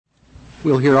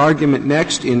We'll hear argument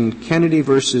next in Kennedy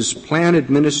versus Plan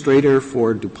Administrator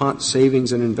for DuPont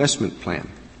Savings and Investment Plan.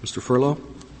 Mr. Furlow?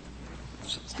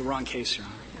 It's the wrong case, Your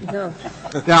Honor.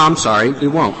 No. No, I'm sorry. We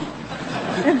won't.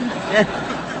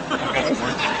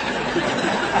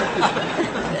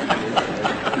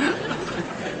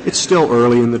 It's still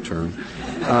early in the term.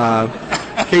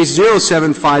 Case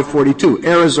 07542,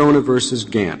 Arizona versus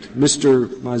Gant. Mr.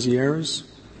 Mazieres?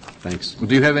 Thanks. Well,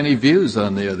 do you have any views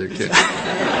on the other case?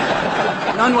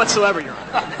 None whatsoever, Your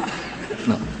Honor.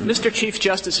 No. Mr. Chief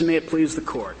Justice, and may it please the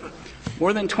Court.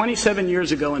 More than 27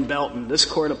 years ago in Belton, this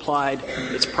Court applied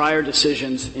its prior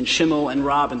decisions in Schimmel and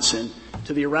Robinson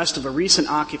to the arrest of a recent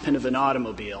occupant of an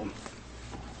automobile.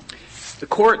 The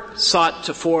Court sought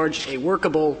to forge a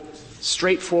workable,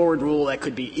 straightforward rule that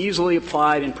could be easily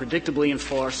applied and predictably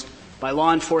enforced by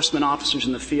law enforcement officers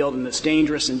in the field in this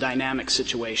dangerous and dynamic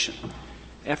situation.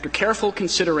 After careful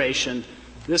consideration,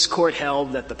 this Court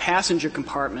held that the passenger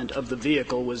compartment of the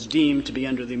vehicle was deemed to be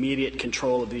under the immediate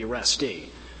control of the arrestee.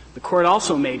 The Court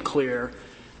also made clear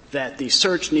that the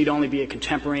search need only be a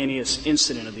contemporaneous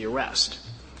incident of the arrest.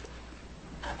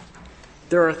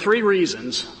 There are three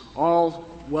reasons, all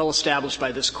well established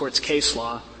by this Court's case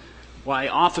law, why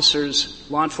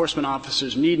law enforcement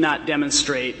officers need not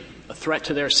demonstrate a threat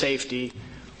to their safety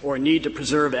or need to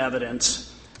preserve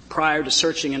evidence prior to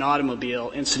searching an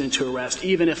automobile incident to arrest,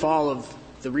 even if all of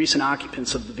the recent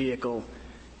occupants of the vehicle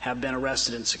have been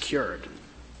arrested and secured.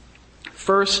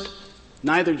 First,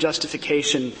 neither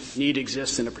justification need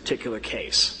exist in a particular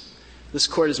case. This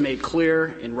Court has made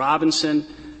clear in Robinson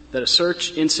that a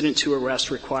search incident to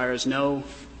arrest requires no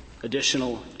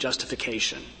additional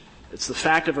justification. It's the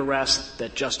fact of arrest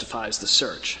that justifies the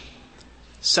search.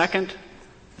 Second,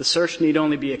 the search need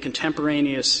only be a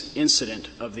contemporaneous incident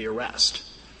of the arrest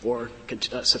or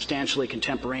substantially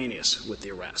contemporaneous with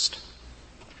the arrest.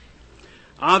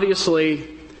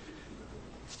 Obviously,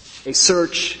 a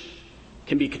search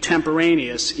can be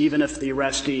contemporaneous even if the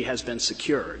arrestee has been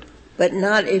secured. But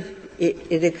not if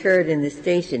it occurred in the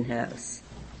station house,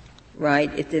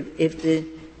 right? If the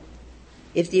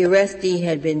arrestee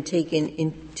had been taken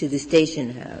into the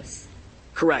station house.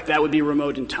 Correct. That would be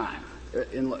remote in time,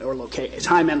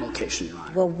 time and location, Your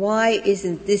Honor. Well, why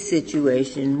isn't this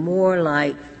situation more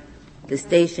like the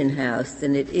station house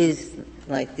than it is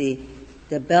like the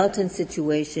Belton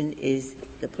situation? Is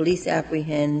the police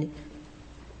apprehend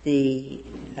the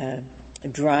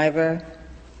driver?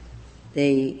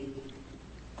 They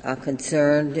are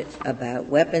concerned about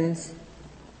weapons,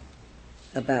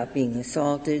 about being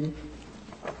assaulted.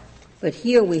 But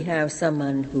here we have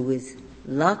someone who is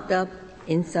locked up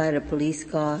inside a police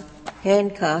car,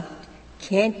 handcuffed,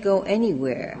 can't go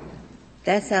anywhere.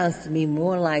 That sounds to me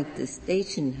more like the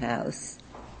station house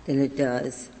than it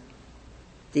does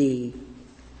the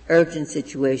urgent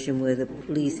situation where the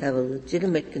police have a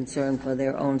legitimate concern for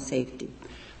their own safety.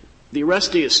 The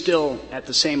arrestee is still at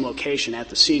the same location at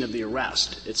the scene of the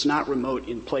arrest. It's not remote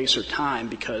in place or time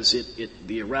because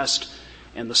the arrest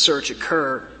and the search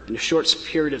occur in a short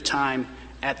period of time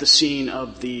at the scene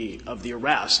of the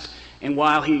arrest. And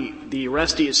while the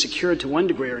arrestee is secured to one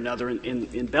degree or another,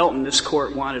 in Belton, this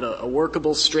Court wanted a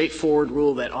workable, straightforward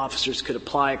rule that officers could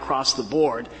apply across the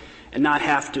board and not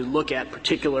have to look at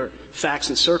particular facts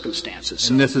and circumstances.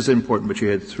 And this is important, but you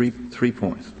had three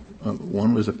points.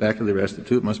 One was the fact of the arrest.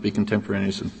 Two, it must be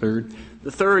contemporaneous. And third?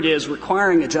 The third is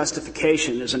requiring a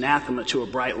justification is anathema to a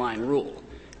bright-line rule.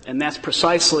 And that's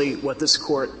precisely what this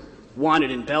Court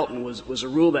wanted in Belton was a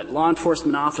rule that law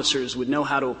enforcement officers would know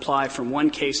how to apply from one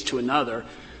case to another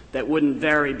that wouldn't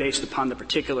vary based upon the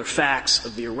particular facts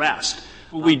of the arrest.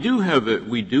 Well, we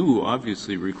do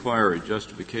obviously require a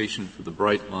justification for the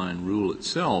bright line rule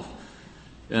itself.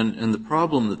 And the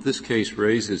problem that this case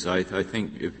raises, I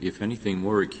think, if anything,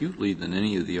 more acutely than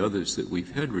any of the others that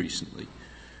we've had recently,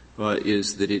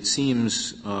 is that it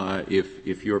seems,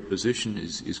 if your position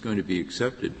is going to be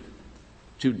accepted,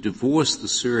 to divorce the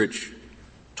search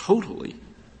totally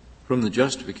from the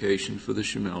justification for the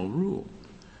Schimmel rule.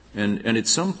 And at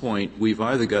some point, we've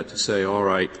either got to say, all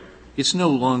right, it's no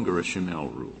longer a Schimmel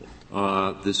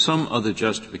rule. There's some other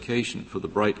justification for the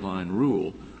bright line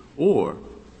rule, or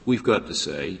we've got to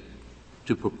say,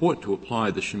 to purport to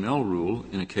apply the Schimmel rule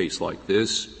in a case like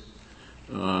this,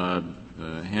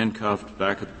 handcuffed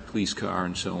back at the police car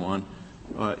and so on,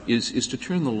 is to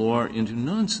turn the law into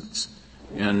nonsense.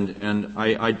 And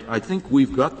I think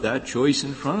we've got that choice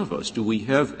in front of us. Do we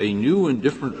have a new and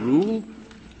different rule,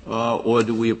 or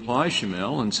do we apply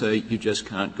Schimmel and say you just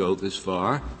can't go this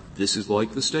far? This is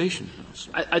like the station house.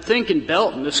 I think in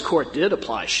Belton, this Court did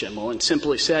apply Schimmel and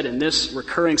simply said in this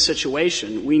recurring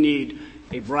situation, we need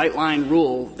a bright line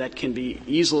rule that can be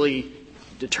easily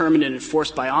determined and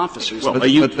enforced by officers. Well, but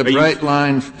the bright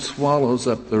line swallows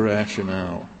up the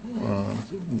rationale.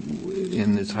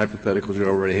 In this hypothetical, you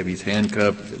already have he's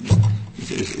handcuffed,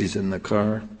 he's in the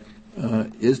car.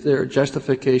 Is there a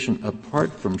justification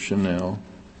apart from Chanel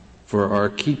for our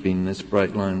keeping this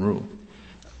bright line rule?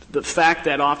 The fact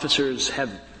that officers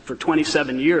have, for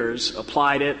 27 years,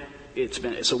 applied it,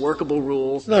 it's a workable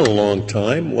rule. It's not a long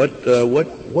time.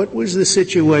 What was the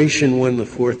situation when the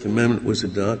Fourth Amendment was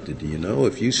adopted? Do you know?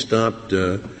 If you stopped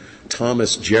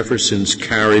Thomas Jefferson's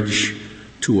carriage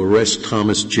to arrest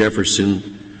Thomas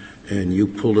Jefferson and you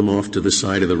pulled him off to the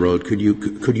side of the road, could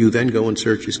you then go and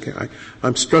search his car?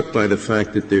 I'm struck by the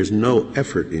fact that there's no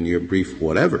effort in your brief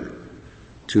whatever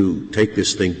to take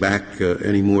this thing back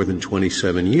any more than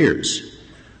 27 years.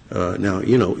 Now,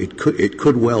 it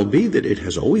could well be that it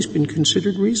has always been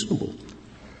considered reasonable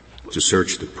to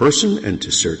search the person and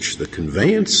to search the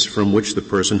conveyance from which the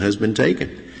person has been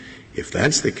taken. If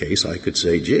that's the case, I could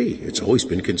say, gee, it's always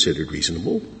been considered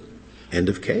reasonable. End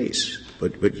of case.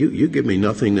 But you give me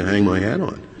nothing to hang my hat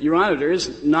on. Your Honor, there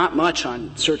is not much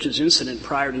on searches incident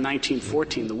prior to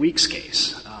 1914, the Weeks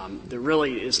case. There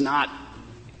really is not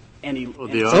any. Well,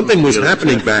 something was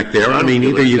happening back there. I mean,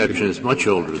 either the exception is much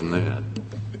older than that.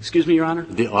 Excuse me, Your Honor?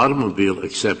 The automobile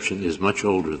exception is much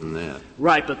older than that.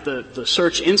 Right, but the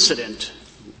search incident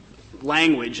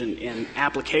language and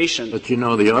application. But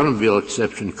the automobile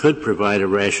exception could provide a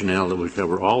rationale that would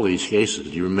cover all these cases.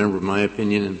 Do you remember my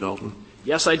opinion in Belton?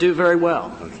 Yes, I do very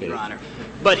well, okay. Your Honor.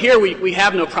 But here we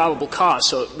have no probable cause,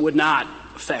 so it would not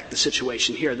affect the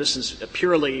situation here. This is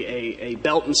purely a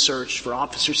Belton search for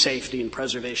officer safety and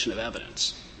preservation of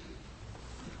evidence.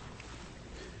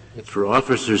 It's for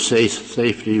officer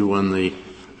safety when the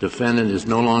defendant is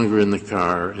no longer in the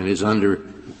car and is under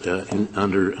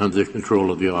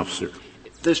control of the officer.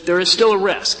 There is still a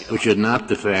risk. Which is not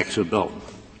the facts of Belton.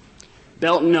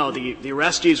 Belton, no. The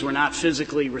arrestees were not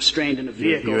physically restrained in a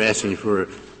vehicle. You're asking for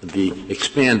the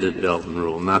expanded Belton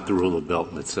rule, not the rule of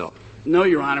Belton itself. No,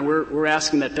 Your Honor. We're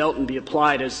asking that Belton be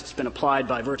applied as it's been applied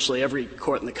by virtually every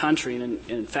court in the country, and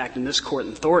in fact in this court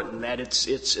in Thornton, that it's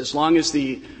as long as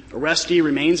the arrestee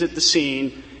remains at the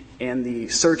scene and the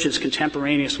search is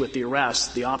contemporaneous with the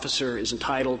arrest, the officer is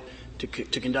entitled to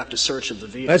conduct a search of the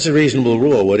vehicle. That's a reasonable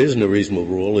rule. What isn't a reasonable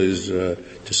rule is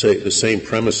to say the same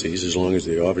premises as long as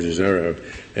the officer's there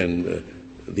and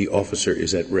the officer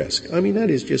is at risk. I mean,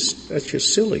 that's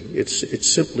just silly.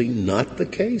 It's simply not the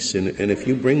case. And if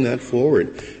you bring that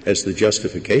forward as the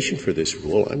justification for this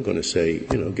rule, I'm going to say,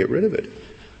 get rid of it.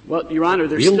 Well, Your Honor,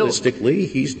 there's realistically,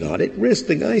 he's not at risk.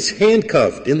 The guy's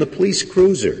handcuffed in the police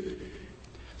cruiser.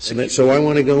 So I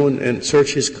want to go and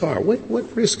search his car.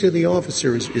 What risk to the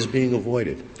officer is being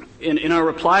avoided? In our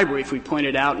reply brief, we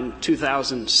pointed out in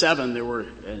 2007 there were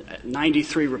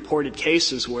 93 reported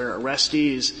cases where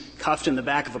arrestees cuffed in the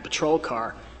back of a patrol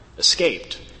car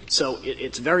escaped. So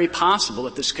it's very possible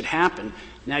that this could happen.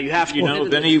 Now you have to. Do you know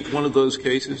of any one of those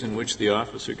cases in which the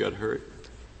officer got hurt?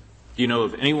 Do you know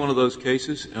of any one of those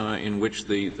cases in which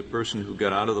the person who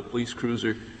got out of the police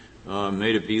cruiser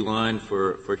made a beeline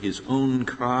for his own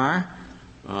car?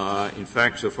 In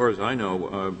fact, so far as I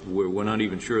know, we're not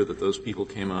even sure that those people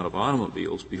came out of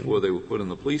automobiles before they were put in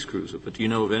the police cruiser. But do you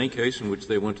know of any case in which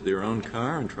they went to their own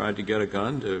car and tried to get a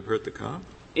gun to hurt the cop?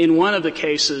 In one of the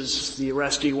cases, the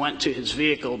arrestee went to his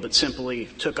vehicle but simply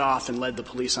took off and led the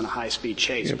police on a high-speed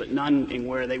chase, but none in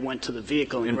where they went to the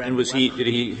vehicle and grabbed the weapon. Did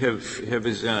he have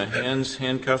his hands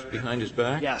handcuffed behind his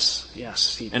back? Yes.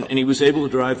 And he was able to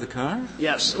drive the car?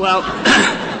 Yes. Well,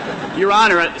 Your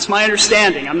Honor, it's my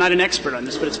understanding. I'm not an expert on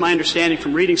this, but it's my understanding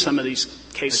from reading some of these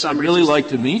case summaries. I'd really like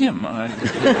to meet him. I'll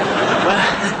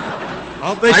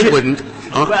bet you wouldn't.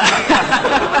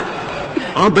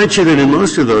 I'll bet you that in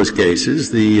most of those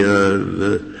cases,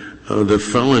 the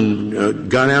felon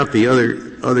got out the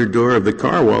other door of the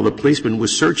car while the policeman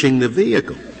was searching the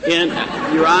vehicle.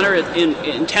 Your Honor,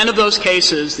 in 10 of those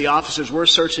cases, the officers were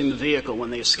searching the vehicle when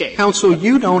they escaped. Counsel,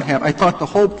 I thought the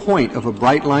whole point of a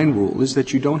bright line rule is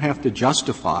that you don't have to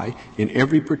justify in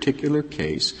every particular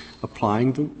case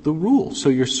applying the rule. So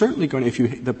you're certainly going to,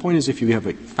 the point is if you have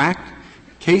a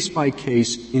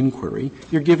case-by-case inquiry,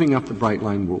 you're giving up the bright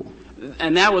line rule.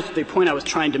 And that was the point I was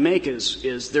trying to make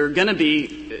is there going to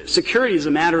be security is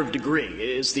a matter of degree.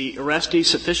 Is the arrestee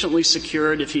sufficiently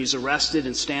secured if he's arrested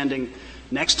and standing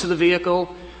next to the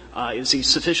vehicle? Is he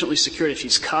sufficiently secured if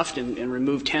he's cuffed and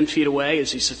removed 10 feet away?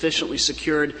 Is he sufficiently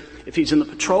secured if he's in the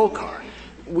patrol car?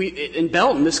 in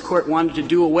Belton, this Court wanted to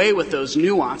do away with those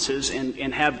nuances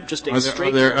and have just a straight.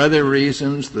 Are there other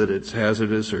reasons that it's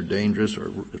hazardous or dangerous or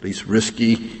at least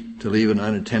risky to leave an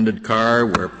unattended car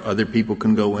where other people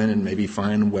can go in and maybe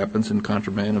find weapons and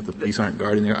contraband if the police aren't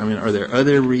guarding there? I mean, are there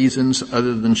other reasons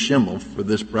other than Schimmel for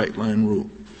this bright line rule?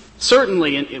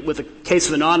 Certainly, with the case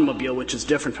of an automobile, which is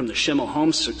different from the Schimmel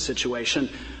home situation,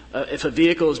 if a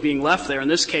vehicle is being left there, in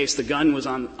this case the gun was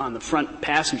on the front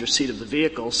passenger seat of the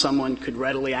vehicle, someone could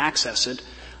readily access it.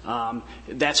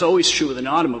 That's always true with an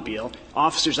automobile.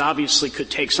 Officers obviously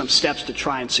could take some steps to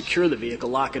try and secure the vehicle,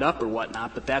 lock it up or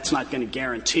whatnot, but that's not going to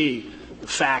guarantee the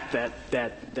fact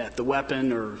that the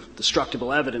weapon or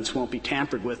destructible evidence won't be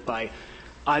tampered with by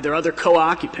either other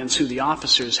co-occupants who the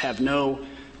officers have no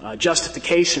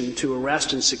justification to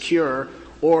arrest and secure,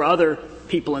 or other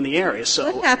people in the area. So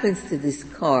what happens to this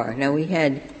car? Now, we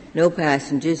had no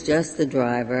passengers, just the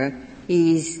driver.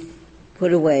 He's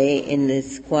put away in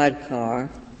this squad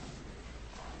car,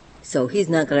 so he's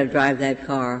not going to drive that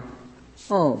car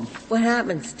home. What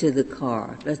happens to the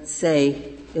car? Let's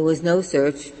say there was no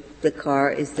search, the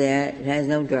car is there, it has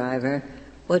no driver.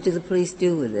 What do the police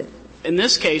do with it? In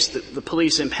this case, the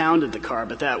police impounded the car,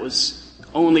 but that was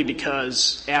only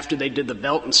because after they did the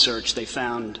Belton search, they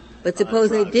found But suppose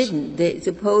drugs. they didn't.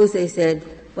 Suppose they said,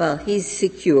 well, he's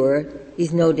secure,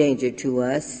 he's no danger to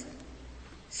us,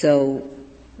 so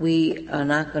we are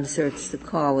not going to search the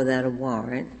car without a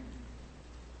warrant.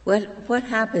 What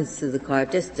happens to the car?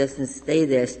 It just doesn't stay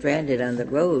there stranded on the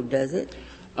road, does it?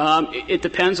 It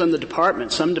depends on the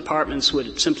department. Some departments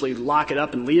would simply lock it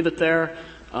up and leave it there.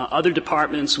 Other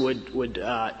departments would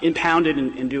impound it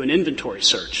and do an inventory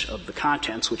search of the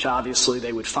contents, which obviously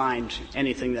they would find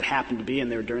anything that happened to be in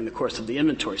there during the course of the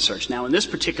inventory search. Now, in this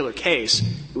particular case,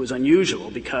 it was unusual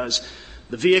because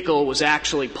the vehicle was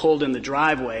actually pulled in the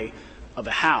driveway of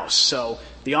a house. So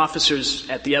the officers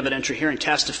at the evidentiary hearing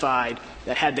testified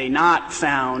that had they not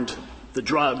found the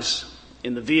drugs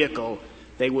in the vehicle,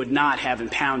 they would not have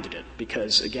impounded it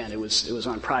because, again, it was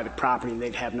on private property and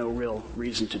they'd have no real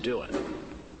reason to do it.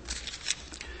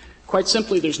 Quite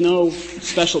simply, there's no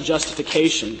special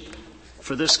justification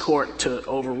for this Court to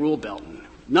overrule Belton.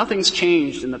 Nothing's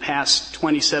changed in the past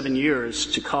 27 years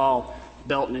to call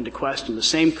Belton into question. The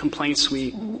same complaints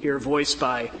we hear voiced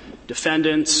by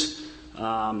defendants,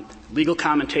 legal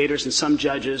commentators, and some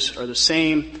judges are the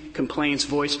same complaints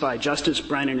voiced by Justice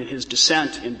Brennan in his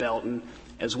dissent in Belton,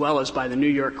 as well as by the New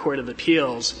York Court of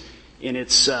Appeals in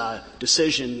its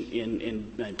decision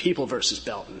in People versus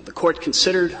Belton. The Court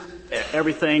considered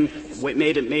everything,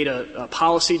 made a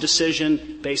policy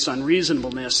decision based on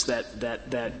reasonableness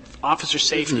that officer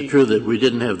safety. Isn't it true that we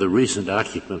didn't have the recent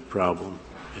occupant problem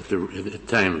at the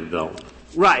time of Belton?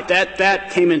 Right.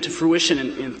 That came into fruition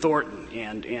in Thornton.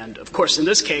 And of course, in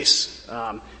this case,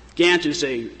 Gant is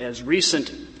as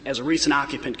recent as a recent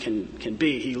occupant can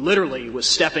be. He literally was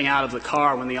stepping out of the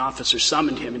car when the officers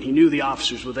summoned him, and he knew the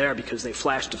officers were there because they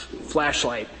flashed a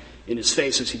flashlight in his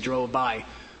face as he drove by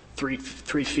 3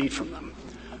 feet from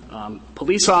them.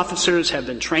 Police officers have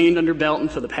been trained under Belton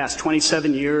for the past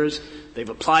 27 years. They've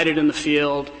applied it in the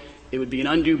field. It would be an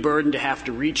undue burden to have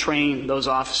to retrain those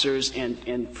officers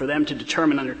and for them to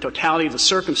determine under totality of the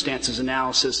circumstances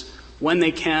analysis when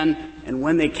they can and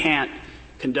when they can't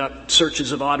conduct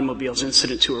searches of automobiles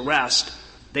incident to arrest.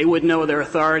 They wouldn't know their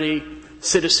authority.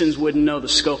 Citizens wouldn't know the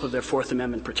scope of their Fourth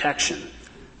Amendment protection.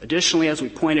 Additionally, as we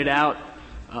pointed out,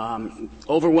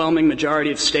 overwhelming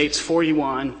majority of states,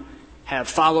 41, have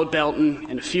followed Belton,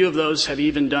 and a few of those have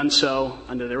even done so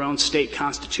under their own state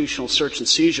constitutional search and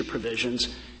seizure provisions.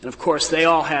 And, of course, they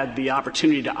all had the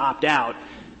opportunity to opt out,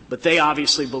 but they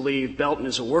obviously believe Belton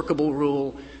is a workable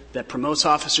rule that promotes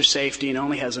officer safety and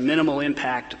only has a minimal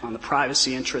impact on the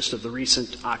privacy interest of the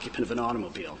recent occupant of an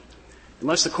automobile.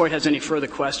 Unless the Court has any further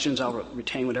questions, I'll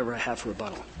retain whatever I have for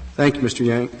rebuttal. Thank you, Mr.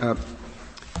 Yang.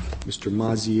 Mr.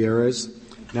 Mazieres.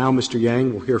 Now, Mr.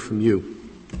 Yang, we'll hear from you.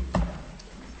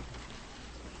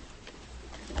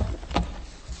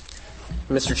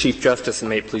 Mr. Chief Justice, and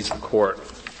may it please the Court,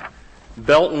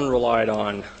 Belton relied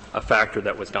on a factor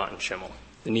that was not in Schimmel,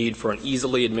 the need for an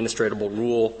easily administratable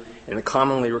rule and the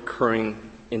commonly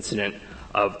recurring incident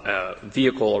of a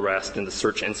vehicle arrest and the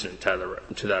search incident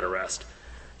to that arrest.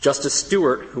 Justice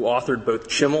Stewart, who authored both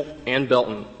Schimmel and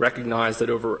Belton, recognized that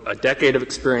over a decade of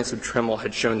experience with Schimmel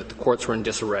had shown that the courts were in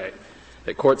disarray,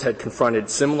 that courts had confronted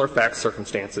similar fact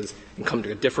circumstances and come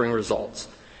to differing results,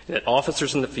 and that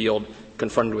officers in the field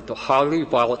confronted with the highly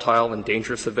volatile and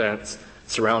dangerous events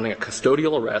surrounding a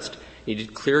custodial arrest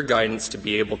needed clear guidance to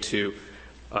be able to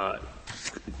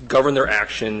govern their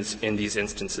actions in these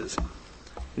instances.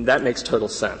 And that makes total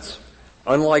sense.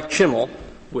 Unlike Schimmel,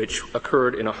 which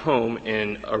occurred in a home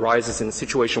and arises in a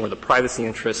situation where the privacy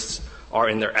interests are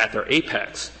at their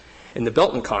apex. In the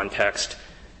Belton context,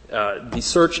 the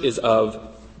search is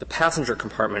of the passenger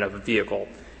compartment of a vehicle,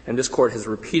 and this Court has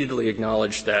repeatedly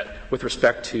acknowledged that with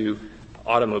respect to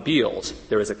automobiles,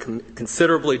 there is a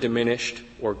considerably diminished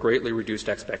or greatly reduced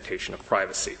expectation of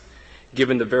privacy.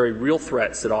 Given the very real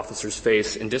threats that officers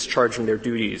face in discharging their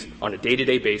duties on a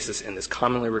day-to-day basis in this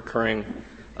commonly recurring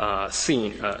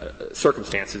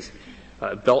circumstances,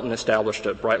 Belton established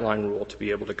a bright-line rule to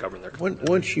be able to govern their conduct.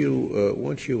 Once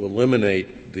you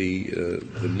eliminate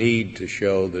the need to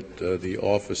show that the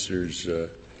officer's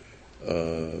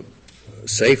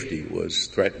safety was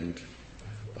threatened,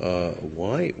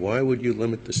 why would you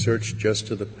limit the search just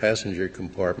to the passenger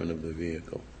compartment of the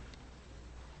vehicle?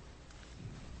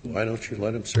 Why don't you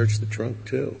let him search the trunk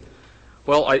too?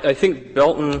 Well, I think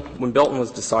when Belton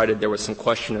was decided, there was some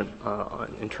question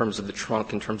in terms of the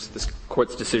trunk, in terms of this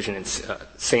Court's decision in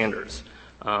Sanders.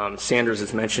 Sanders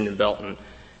is mentioned in Belton.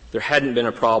 There hadn't been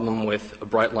a problem with a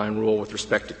bright-line rule with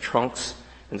respect to trunks,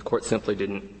 and the Court simply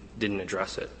didn't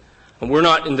address it. And we're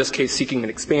not, in this case, seeking an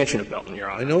expansion of Belton, Your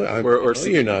Honor. I know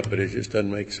you're not, but it just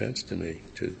doesn't make sense to me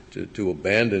to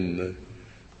abandon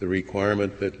the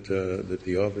requirement that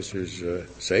the officer's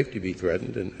safety be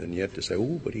threatened, and yet to say,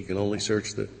 but he can only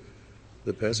search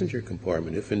the passenger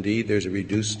compartment. If indeed there's a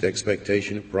reduced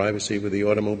expectation of privacy with the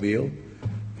automobile,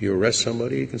 if you arrest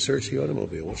somebody, you can search the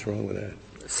automobile. What's wrong with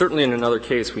that? Certainly in another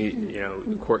case,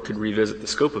 the Court could revisit the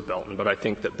scope of Belton, but I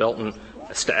think that Belton,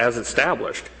 as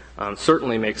established,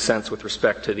 certainly makes sense with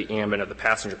respect to the ambit of the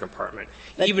passenger compartment.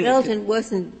 But even Belton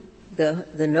wasn't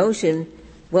the notion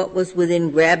what was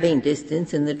within grabbing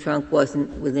distance, and the trunk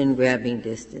wasn't within grabbing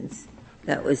distance.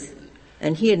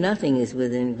 And here nothing is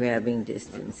within grabbing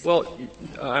distance. Well,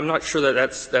 I'm not sure that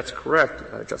that's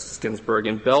correct, Justice Ginsburg.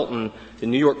 In Belton, the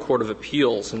New York Court of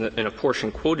Appeals, in a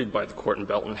portion quoted by the Court in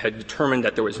Belton, had determined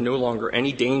that there was no longer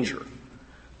any danger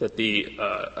that the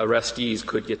arrestees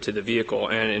could get to the vehicle.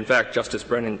 And, in fact, Justice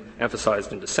Brennan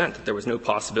emphasized in dissent that there was no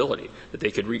possibility that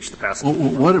they could reach the passenger.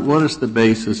 Well, what is the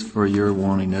basis for your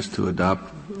wanting us to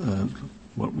adopt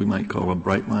what we might call a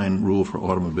bright-line rule for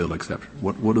automobile exception?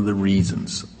 What are the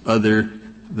reasons, other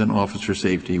than officer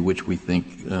safety, which we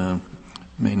think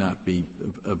may not be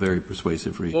a very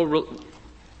persuasive reason? Well,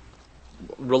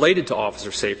 related to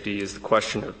officer safety is the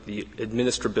question of the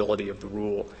administrability of the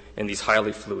rule in these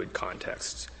highly fluid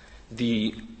contexts.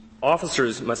 The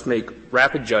officers must make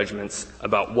rapid judgments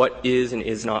about what is and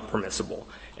is not permissible.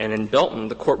 And in Belton,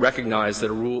 the Court recognized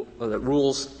that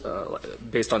rules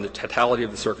based on the totality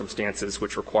of the circumstances,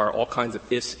 which require all kinds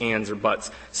of ifs, ands, or buts,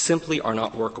 simply are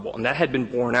not workable. And that had been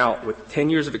borne out with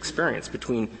 10 years of experience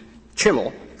between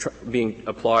Chimmel being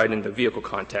applied in the vehicle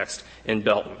context and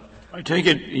Belton. I take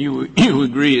it you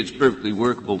agree it's perfectly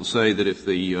workable to say that if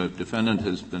the defendant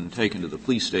has been taken to the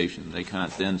police station, they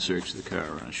can't then search the car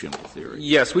on a Schimmel theory.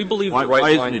 Yes, we believe why, the right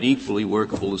why line. Isn't it equally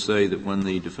workable to say that when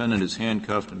the defendant is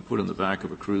handcuffed and put in the back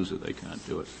of a cruiser, they can't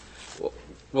do it?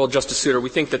 Well, Justice Souter, we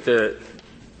think that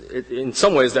in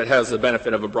some ways that has the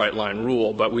benefit of a bright line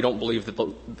rule, but we don't believe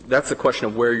that that's the question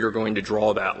of where you're going to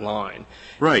draw that line.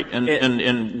 Right,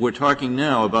 and we're talking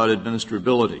now about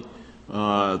administrability.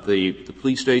 The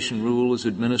police station rule is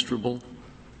administrable,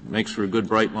 makes for a good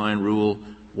bright line rule.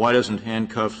 Why doesn't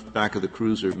handcuffs back of the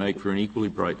cruiser make for an equally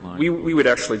bright line? We would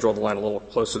actually draw the line a little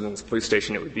closer than the police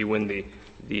station. It would be when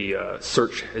the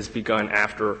search has begun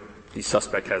after the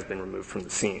suspect has been removed from the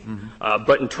scene. Mm-hmm.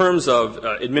 But in terms of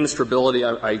administrability,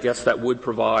 I guess that would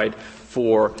provide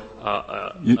for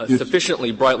a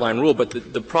sufficiently bright line rule, but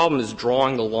the problem is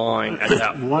drawing the line at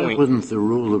that point. Why wouldn't the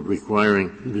rule of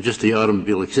requiring just the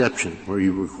automobile exception, where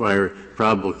you require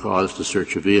probable cause to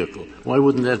search a vehicle, why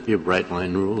wouldn't that be a bright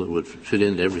line rule that would fit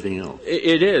into everything else?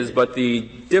 It is, but the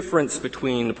difference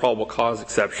between the probable cause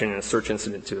exception and a search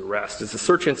incident to arrest is the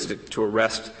search incident to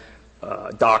arrest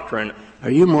doctrine. Are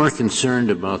you more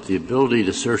concerned about the ability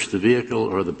to search the vehicle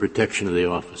or the protection of the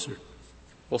officer?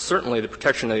 Well, certainly the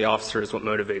protection of the officer is what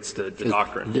motivates the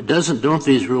doctrine. Don't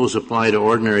these rules apply to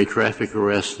ordinary traffic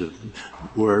arrests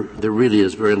where there really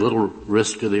is very little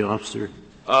risk to the officer?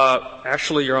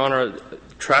 Actually, Your Honor,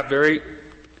 very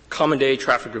common day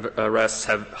traffic arrests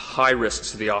have high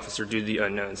risks to the officer due to the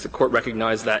unknowns. The Court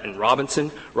recognized that in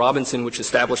Robinson. Robinson, which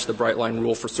established the bright line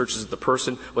rule for searches of the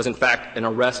person, was in fact an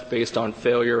arrest based on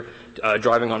failure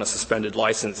driving on a suspended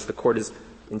license. The Court is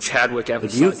in Chadwick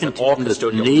emphasized that all custodial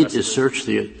arrests. The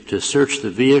need to search the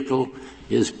vehicle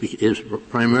is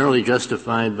primarily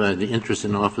justified by the interest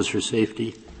in officer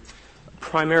safety?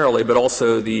 Primarily, but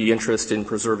also the interest in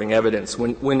preserving evidence.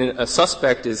 When a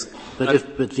suspect is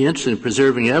But the interest in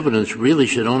preserving evidence really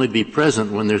should only be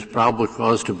present when there's probable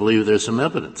cause to believe there's some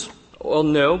evidence. Well,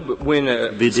 no, but when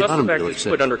a suspect is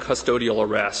put under custodial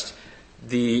arrest,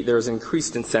 there's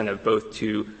increased incentive both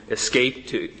to escape,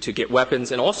 to get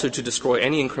weapons, and also to destroy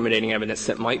any incriminating evidence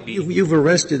that might be. You've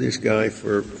arrested this guy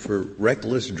for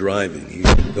reckless driving.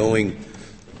 He's going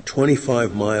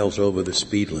 25 miles over the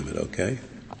speed limit, okay?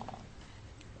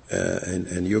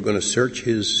 And you're going to search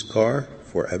his car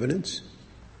for evidence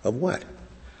of what?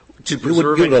 To you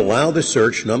would allow the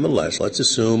search nonetheless. Let's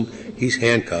assume he's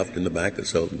handcuffed in the back of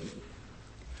so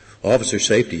officer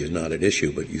safety is not at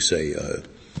issue, but you say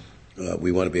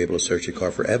we want to be able to search a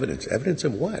car for evidence. Evidence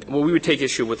of what? Well, we would take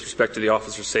issue with respect to the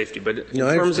officer's safety, but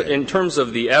in terms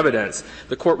of the evidence,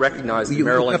 the court recognized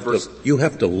Maryland versus. You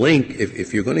have to link,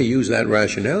 if you're going to use that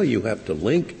rationale, you have to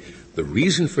link the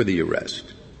reason for the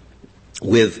arrest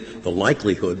with the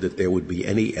likelihood that there would be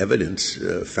any evidence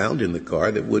found in the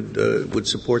car that would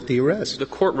support the arrest. The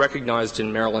court recognized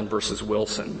in Maryland versus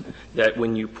Wilson that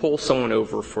when you pull someone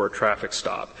over for a traffic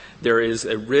stop, there is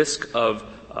a risk of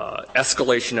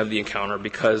escalation of the encounter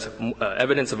because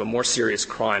evidence of a more serious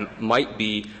crime might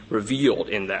be revealed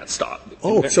in that stop.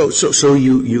 Oh, so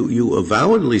you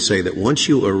avowedly say that once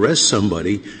you arrest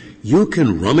somebody, you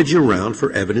can rummage around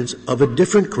for evidence of a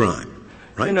different crime.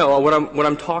 Right? No, what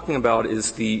I'm talking about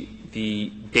is the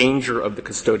danger of the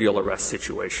custodial arrest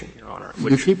situation, Your Honor.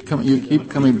 You keep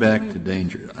coming back to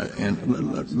danger,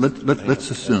 and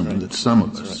let's assume that some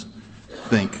of us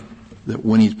think that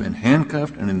when he's been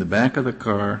handcuffed and in the back of the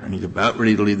car and he's about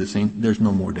ready to leave the scene, there's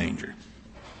no more danger.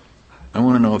 I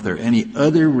want to know if there are any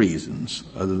other reasons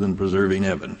other than preserving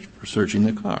evidence for searching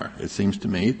the car. It seems to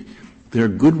me there are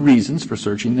good reasons for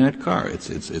searching that car.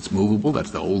 It's movable.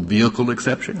 That's the old vehicle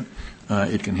exception.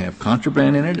 It can have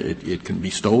contraband in it. It can be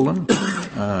stolen.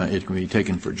 It can be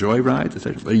taken for joyrides,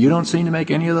 etc. But you don't seem to make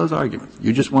any of those arguments.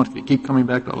 You just want to keep coming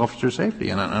back to officer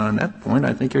safety. And on that point,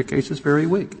 I think your case is very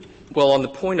weak. Well, on the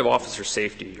point of officer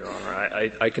safety, Your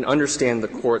Honor, I can understand the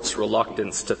court's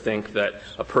reluctance to think that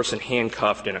a person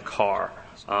handcuffed in a car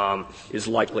is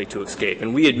likely to escape.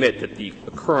 And we admit that the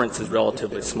occurrence is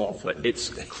relatively small, but it's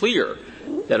clear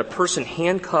that a person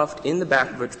handcuffed in the back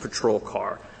of a patrol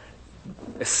car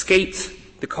escapes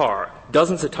the car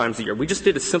dozens of times a year. We just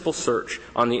did a simple search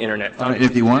on the Internet.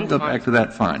 If you want to go back to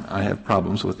that, fine. I have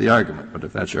problems with the argument, but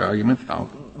if that's your argument,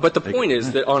 But the point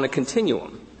is that on a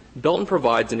continuum, Belton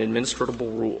provides an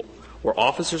administrable rule where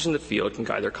officers in the field can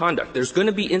guide their conduct. There's going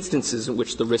to be instances in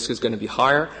which the risk is going to be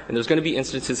higher, and there's going to be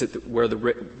instances where the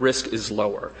risk is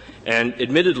lower. And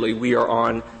admittedly, we are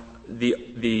on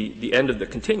the end of the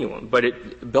continuum.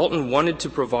 But Belton wanted to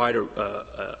provide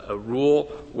a rule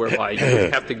whereby you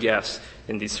would have to guess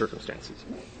in these circumstances.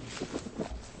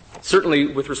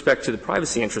 Certainly, with respect to the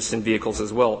privacy interests in vehicles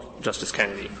as well, Justice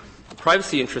Kennedy, the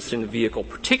privacy interest in a vehicle,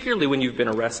 particularly when you've been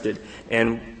arrested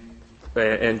and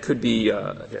could be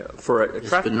for a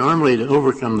traffic. But normally, to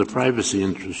overcome the privacy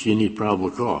interest, you need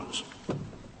probable cause.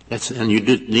 And you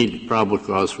did need probable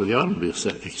cause for the automobile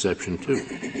exception, too.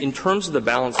 In terms of the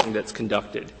balancing that's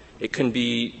conducted, it can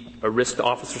be a risk to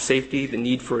officer safety, the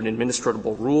need for an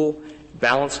administrable rule,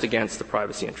 balanced against the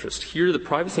privacy interest. Here, the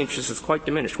privacy interest is quite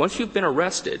diminished. Once you've been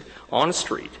arrested on a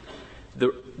street,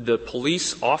 the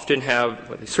police often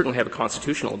they certainly have a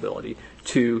constitutional ability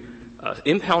to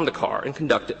impound the car and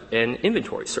conduct an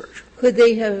inventory search. Could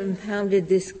they have impounded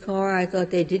this car? I thought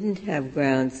they didn't have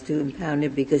grounds to impound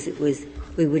it because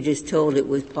we were just told it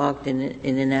was parked in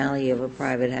an alley of a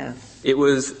private house. It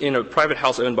was in a private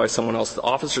house owned by someone else. The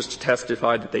officers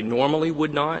testified that they normally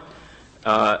would not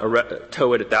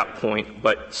tow it at that point,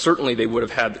 but certainly they would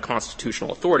have had the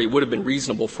constitutional authority. It would have been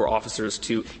reasonable for officers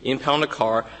to impound a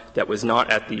car that was not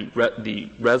at the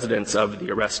residence of the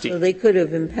arrestee. So they could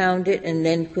have impounded it, and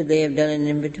then could they have done an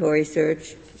inventory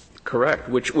search? Correct,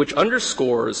 which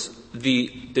underscores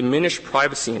the diminished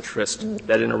privacy interest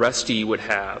that an arrestee would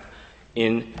have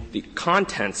in the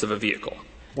contents of a vehicle.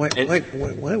 Why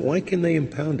can they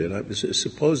impound it?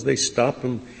 Suppose they stop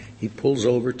him. He pulls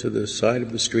over to the side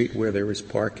of the street where there is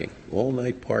parking,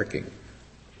 all-night parking.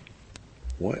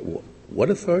 What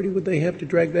authority would they have to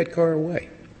drag that car away?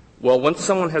 Well, once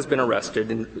someone has been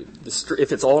arrested, and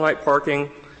if it's all-night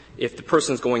parking, if the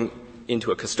person's going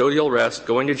into a custodial arrest,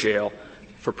 going to jail,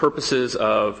 for purposes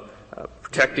of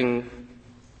protecting.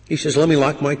 He says, let me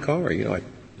lock my car.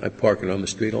 I park it on the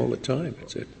street all the time.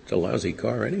 It's a lousy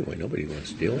car anyway. Nobody wants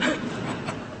to steal it.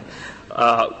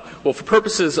 Well, for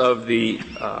purposes of the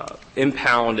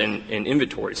impound and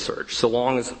inventory search, so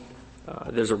long as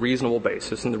there's a reasonable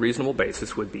basis, and the reasonable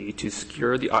basis would be to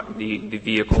secure the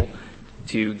vehicle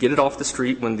to get it off the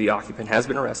street when the occupant has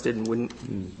been arrested and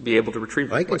wouldn't be able to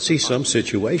retrieve it. I can see some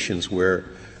situations where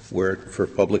for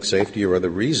public safety or other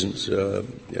reasons,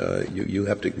 you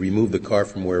have to remove the car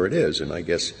from where it is, and I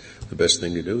guess the best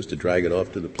thing to do is to drag it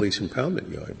off to the police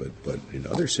impoundment yard. But in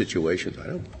other situations, I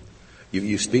don't.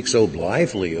 You speak so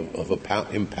blithely of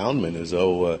impoundment as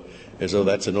though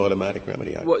that's an automatic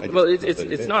remedy.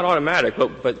 It's not automatic,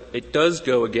 but it does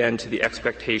go again to the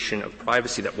expectation of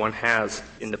privacy that one has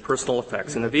in the personal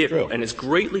effects in the vehicle, and it's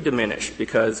greatly diminished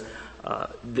because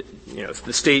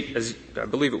the state, as I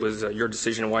believe it was your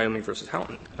decision in Wyoming versus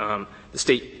Houghton, the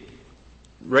state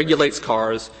regulates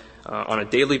cars on a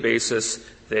daily basis.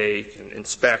 They can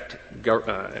inspect,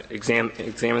 examine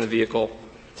the vehicle.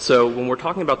 So when we're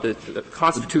talking about the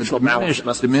constitutional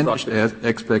balance, diminished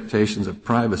expectations of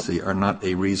privacy are not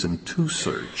a reason to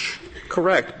search.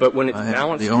 Correct, but when it's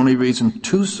balanced, the only reason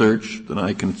to search that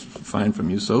I can find from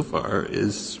you so far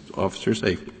is officer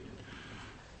safety.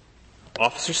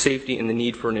 Officer safety and the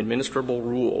need for an administrable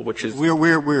rule, which is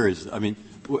where is I mean,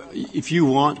 if you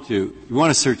want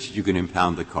to search it, you can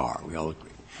impound the car. We all agree.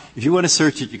 If you want to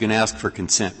search it, you can ask for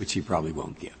consent, which he probably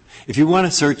won't give. If you want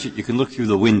to search it, you can look through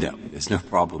the window. There's no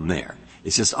problem there.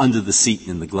 It's just under the seat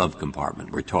in the glove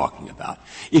compartment we're talking about.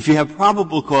 If you have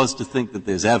probable cause to think that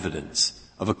there's evidence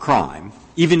of a crime,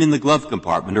 even in the glove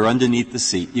compartment or underneath the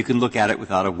seat, you can look at it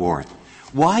without a warrant.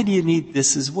 Why do you need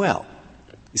this as well?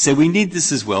 You say, we need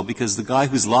this as well because the guy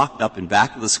who's locked up in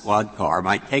back of the squad car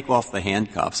might take off the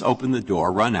handcuffs, open the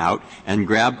door, run out, and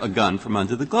grab a gun from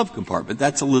under the glove compartment.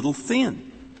 That's a little thin.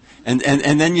 And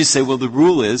then you say, well, the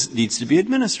rule needs to be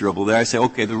administrable. There I say,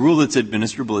 okay, the rule that's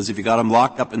administrable is if you got him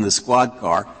locked up in the squad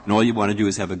car and all you want to do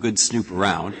is have a good snoop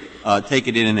around, take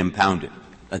it in and impound it.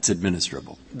 That's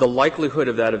administrable. The likelihood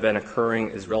of that event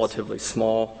occurring is relatively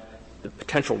small. The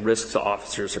potential risks to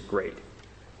officers are great.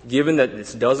 Given that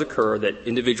this does occur, that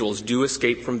individuals do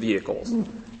escape from vehicles,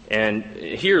 and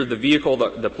here the vehicle,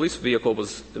 the police vehicle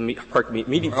was parked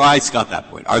immediately. Oh, I got that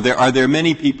point. Are there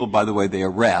many people, by the way, they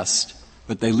arrest,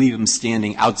 but they leave them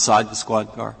standing outside the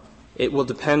squad car? It will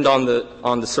depend on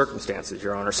the circumstances,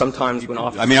 Your Honor. Sometimes when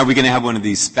officers... I mean, are we going to have one of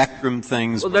these spectrum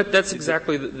things? Well, that's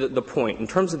exactly the point. In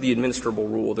terms of the administrable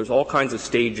rule, there's all kinds of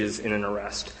stages in an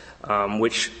arrest,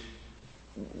 which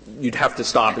you'd have to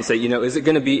stop and say,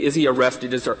 is he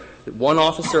arrested? Is there one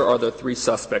officer or are there three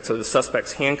suspects? Are the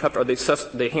suspects handcuffed? Are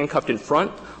they handcuffed in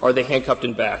front? Or are they handcuffed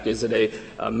in back? Is it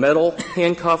a metal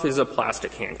handcuff? Is it a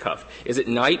plastic handcuff? Is it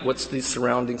night? What's the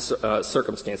surrounding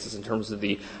circumstances in terms of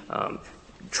the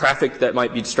traffic that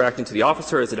might be distracting to the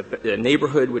officer? Is it a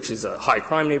neighborhood, which is a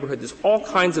high-crime neighborhood? There's all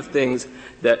kinds of things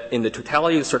that, in the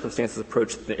totality of the circumstances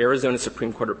approach that the Arizona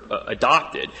Supreme Court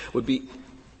adopted, would be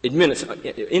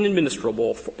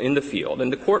inadministrable in the field.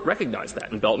 And the Court recognized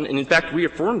that in Belton, and in fact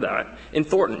reaffirmed that in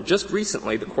Thornton. Just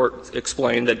recently, the Court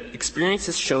explained that experience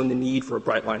has shown the need for a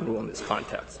bright-line rule in this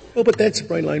context. Well, but that's a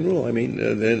bright-line rule. I mean,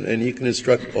 and you can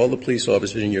instruct all the police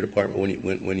officers in your department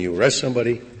when you arrest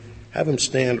somebody, have them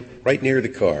stand right near the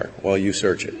car while you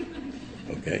search it.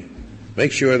 Okay?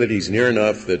 Make sure that he's near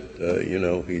enough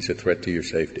that, he's a threat to your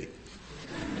safety.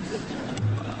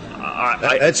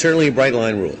 That's certainly a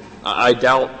bright-line rule. I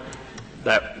doubt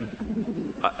that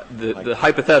the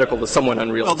hypothetical is somewhat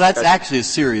unrealistic. Well, that's actually a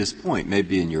serious point,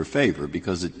 maybe in your favor,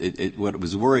 because what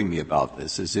was worrying me about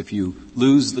this is if you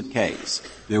lose the case,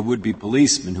 there would be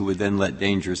policemen who would then let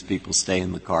dangerous people stay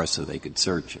in the car so they could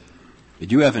search it.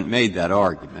 But you haven't made that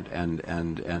argument,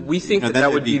 and we think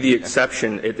that would be the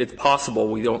exception. It's possible.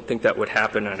 We don't think that would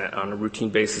happen on a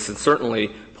routine basis, and certainly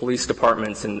police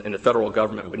departments and the federal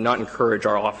government would not encourage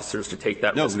our officers to take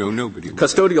that risk. No, nobody would.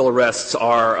 Custodial arrests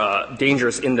are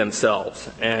dangerous in themselves,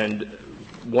 and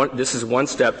this is one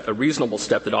step, a reasonable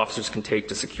step that officers can take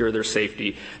to secure their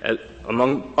safety,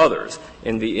 among others,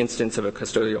 in the instance of a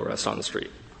custodial arrest on the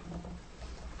street.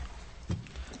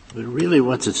 But really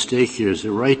what's at stake here is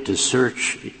the right to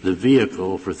search the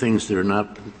vehicle for things that are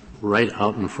not right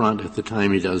out in front at the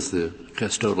time he does the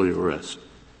custodial arrest.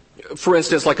 For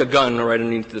instance, like a gun right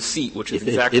underneath the seat, which is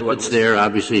exactly what... If it's there,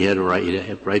 obviously he had a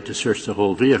right to search the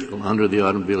whole vehicle under the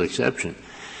automobile exception.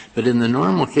 But in the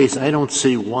normal case, I don't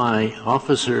see why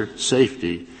officer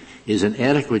safety is an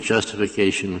adequate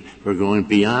justification for going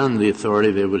beyond the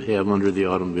authority they would have under the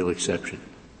automobile exception.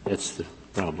 That's the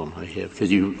problem I have, because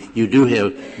you do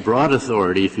have broad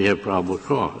authority if you have probable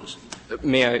cause.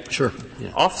 May I? Sure.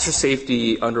 Yeah. Officer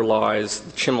safety underlies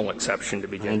the Schimmel exception to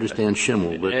begin with. I understand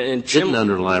Schimmel, but and it didn't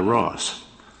underlie Ross.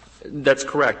 That's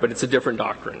correct, but it's a different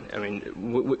doctrine. I mean,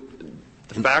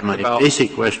 My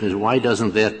basic question is, why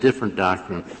doesn't that different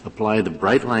doctrine apply the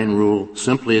bright-line rule,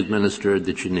 simply administered,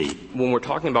 that you need? When we're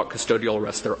talking about custodial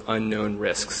arrest, there are unknown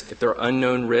risks. If there are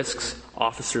unknown risks,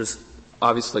 officers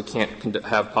obviously can't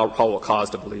have probable cause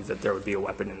to believe that there would be a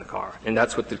weapon in the car. And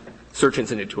that's what the search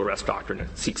incident to arrest doctrine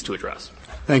seeks to address.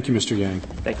 Thank you, Mr. Yang.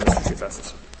 Thank you, Mr. Chief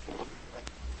Justice.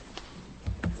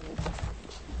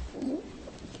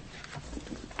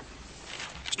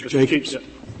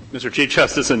 Mr. Chief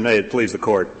Justice, and may it please the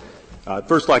Court, I'd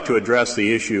first like to address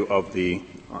the issue of the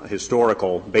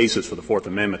historical basis for the Fourth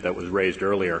Amendment that was raised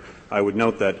earlier. I would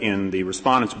note that in the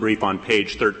Respondent's brief on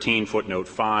page 13, footnote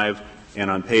 5, and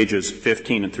on pages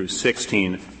 15 and through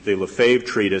 16, the Lefebvre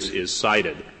treatise is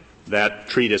cited. That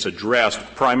treatise addressed,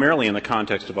 primarily in the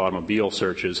context of automobile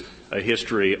searches, a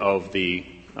history of the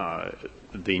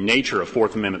nature of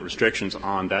Fourth Amendment restrictions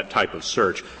on that type of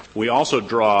search. We also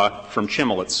draw from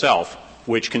Chimmel itself,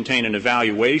 which contain an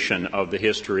evaluation of the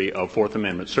history of Fourth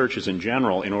Amendment searches in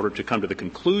general, in order to come to the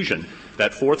conclusion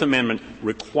that Fourth Amendment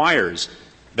requires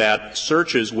that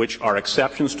searches which are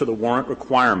exceptions to the warrant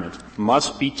requirement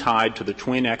must be tied to the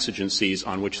twin exigencies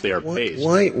on which they are based.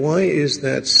 Why is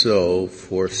that so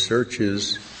for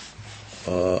searches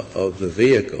of the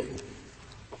vehicle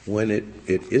when it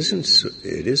isn't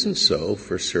so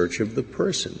for search of the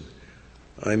person?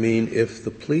 I mean, if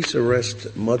the police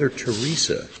arrest Mother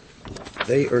Teresa,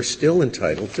 they are still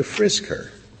entitled to frisk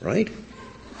her, right?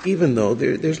 Even though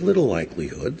there's little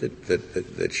likelihood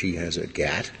that she has a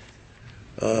gat.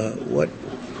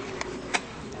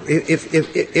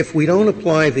 If we don't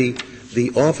apply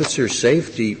the officer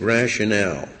safety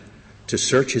rationale to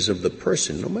searches of the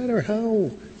person, no matter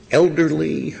how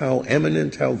elderly, how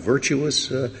eminent, how virtuous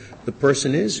the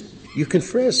person is, you can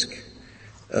frisk.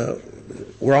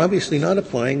 We're obviously not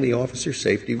applying the officer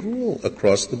safety rule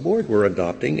across the board. We're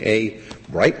adopting a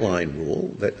bright-line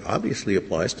rule that obviously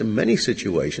applies to many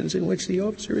situations in which the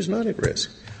officer is not at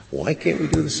risk. Why can't we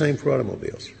do the same for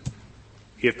automobiles?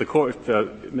 If the Court,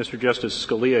 Mr. Justice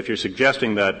Scalia, if you're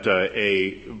suggesting that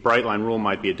a bright-line rule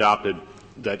might be adopted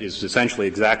that is essentially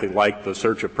exactly like the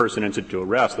search of person incident to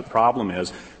arrest, the problem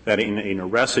is that in an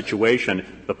arrest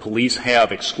situation, the police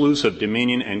have exclusive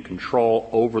dominion and control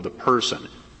over the person.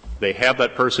 They have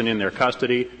that person in their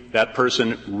custody. That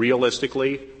person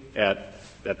realistically, at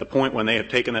the point when they have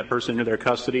taken that person into their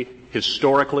custody,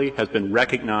 historically has been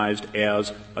recognized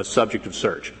as a subject of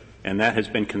search. And that has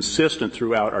been consistent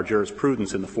throughout our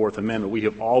jurisprudence in the Fourth Amendment. We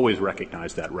have always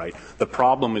recognized that right. The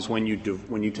problem is when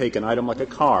you take an item like a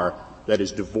car that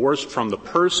is divorced from the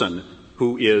person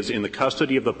who is in the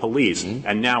custody of the police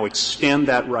and now extend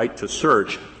that right to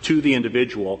search to the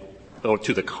individual or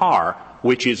to the car,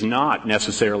 which is not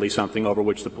necessarily something over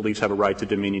which the police have a right to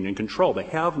dominion and control. They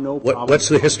have no problem. What's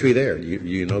the history there?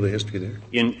 You know the history there?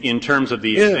 In terms of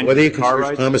the whether you car can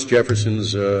rights? Thomas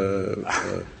Jefferson's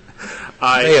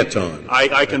Phaeton.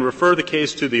 I can refer the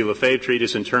case to the Lefebvre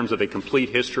treatise in terms of a complete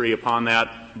history upon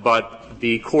that, but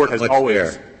the Court has always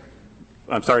there?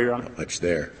 I'm sorry, Your Honor? Not much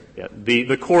there. Yeah,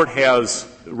 the Court has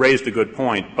raised a good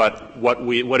point, but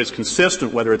what is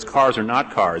consistent, whether it's cars or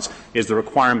not cars, is the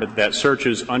requirement that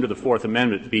searches under the Fourth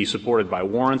Amendment be supported by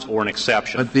warrants or an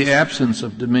exception. But the absence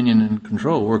of dominion and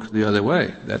control works the other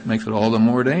way. That makes it all the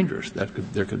more dangerous.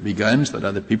 There could be guns that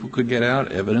other people could get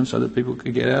out, evidence other people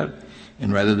could get out,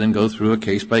 and rather than go through a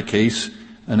case-by-case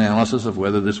analysis of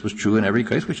whether this was true in every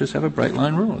case, we just have a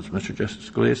bright-line rule, as Mr. Justice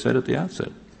Scalia said at the outset.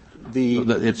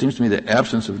 It seems to me the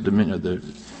absence of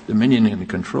dominion and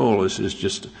control is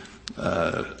just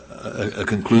a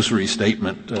conclusory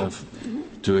statement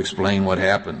to explain what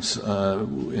happens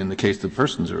in the case the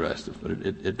person's arrested, but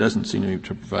it doesn't seem to me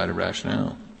to provide a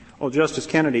rationale. Well, Justice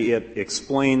Kennedy, it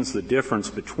explains the difference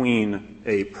between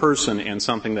a person and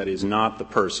something that is not the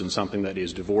person, something that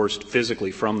is divorced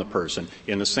physically from the person,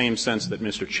 in the same sense that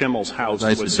Mr. Chimmel's house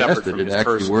was separate from his person. It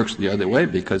actually works the other way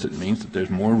because it means that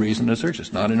there's more reason to search.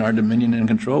 It's not in our dominion and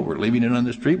control. We're leaving it on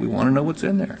the street. We want to know what's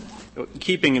in there.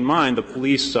 Keeping in mind the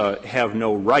police have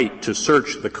no right to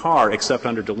search the car except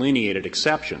under delineated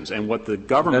exceptions. And what the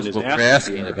government is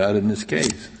asking about in this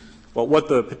case. Well, what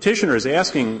the petitioner is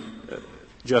asking,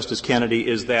 Justice Kennedy,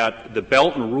 is that the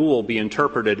Belton rule be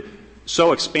interpreted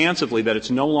so expansively that it's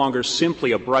no longer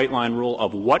simply a bright-line rule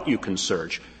of what you can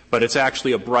search, but it's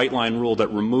actually a bright-line rule that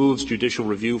removes judicial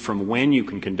review from when you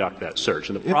can conduct that search.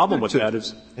 And the problem with that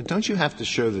is — And don't you have to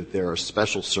show that there are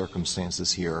special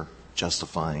circumstances here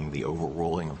justifying the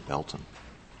overruling of Belton?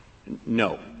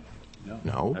 No.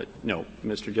 No. No,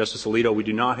 Mr. Justice Alito, we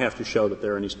do not have to show that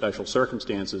there are any special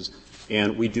circumstances,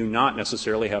 and we do not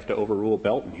necessarily have to overrule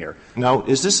Belton here. Now,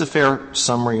 is this a fair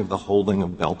summary of the holding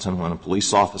of Belton? When a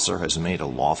police officer has made a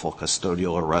lawful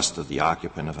custodial arrest of the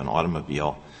occupant of an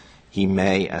automobile, he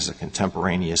may, as a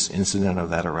contemporaneous incident of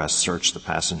that arrest, search the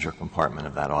passenger compartment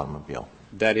of that automobile.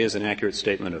 That is an accurate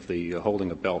statement of the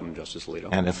holding of Belton, Justice Alito.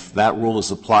 And if that rule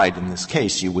is applied in this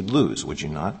case, you would lose, would you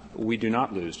not? We do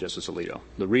not lose, Justice Alito.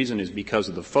 The reason is because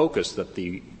of the focus that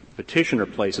the petitioner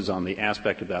places on the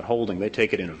aspect of that holding. They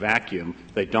take it in a vacuum.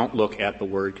 They don't look at the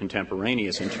word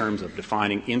contemporaneous in terms of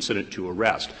defining incident to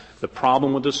arrest. The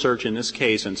problem with the search in this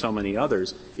case and so many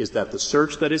others is that the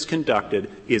search that is conducted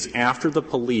is after the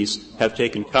police have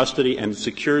taken custody and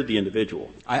secured the individual.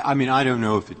 I mean, I don't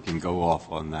know if it can go off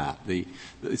on that.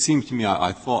 It seemed to me,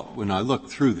 I thought when I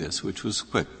looked through this, which was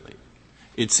quickly,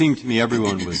 it seemed to me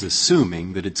everyone was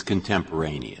assuming that it's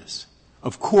contemporaneous.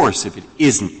 Of course, if it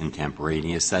isn't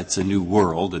contemporaneous, that's a new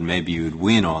world, and maybe you'd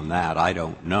win on that. I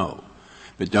don't know.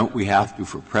 But don't we have to,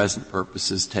 for present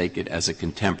purposes, take it as a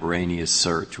contemporaneous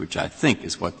search, which I think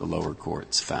is what the lower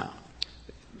courts found?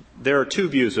 There are two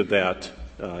views of that.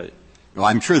 Well,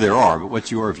 I'm sure there are, but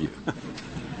what's your view?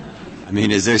 I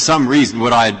mean, is there some reason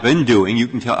what I had been doing, you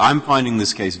can tell, I'm finding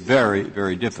this case very,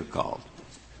 very difficult.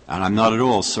 And I'm not at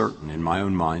all certain in my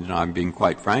own mind, and I'm being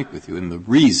quite frank with you, and the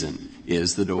reason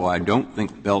is that I don't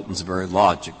think Belton's very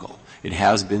logical. It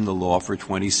has been the law for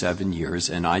 27 years,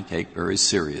 and I take very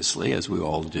seriously, as we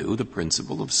all do, the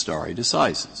principle of stare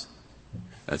decisis.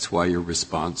 That's why your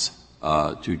response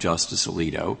to Justice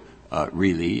Alito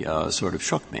really sort of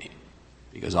shook me.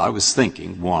 Because I was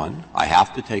thinking, one, I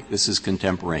have to take this as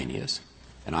contemporaneous,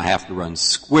 and I have to run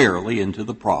squarely into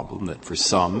the problem that for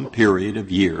some period of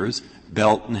years,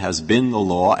 Belton has been the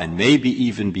law, and maybe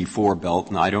even before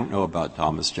Belton, I don't know about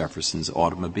Thomas Jefferson's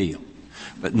automobile.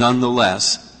 But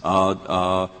nonetheless,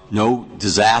 no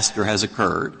disaster has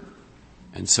occurred,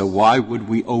 and so why would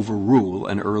we overrule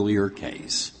an earlier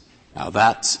case? Now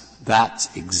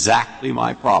that's exactly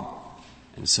my problem.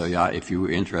 And so, if you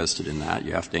were interested in that,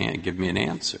 you have to give me an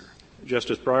answer.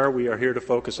 Justice Breyer, we are here to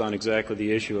focus on exactly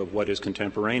the issue of what is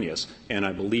contemporaneous, and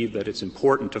I believe that it's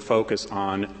important to focus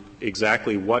on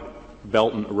exactly what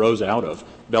Belton arose out of.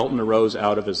 Belton arose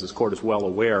out of, as this Court is well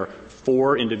aware,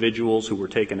 4 individuals who were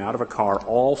taken out of a car,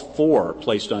 all 4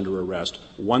 placed under arrest,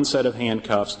 1 set of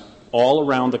handcuffs, all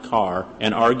around the car,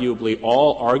 and all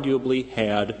arguably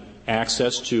had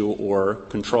access to or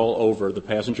control over the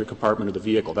passenger compartment of the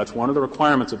vehicle. That's one of the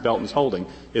requirements of Belton's holding,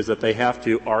 is that they have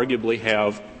to arguably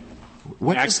have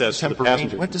access to the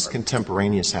passenger. What does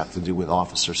contemporaneous have to do with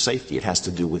officer safety? It has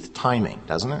to do with timing,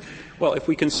 doesn't it? Well, if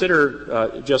we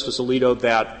consider, Justice Alito,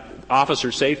 that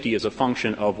officer safety is a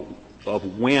function of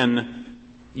when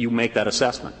you make that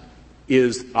assessment.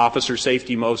 Is officer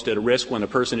safety most at risk when a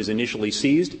person is initially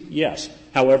seized? Yes.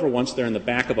 However, once they're in the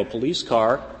back of a police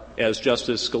car, as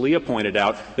Justice Scalia pointed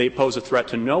out, they pose a threat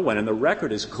to no one, and the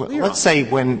record is clear. Let's say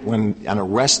when an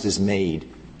arrest is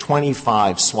made,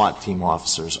 25 SWAT team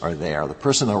officers are there. The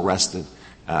person arrested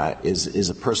is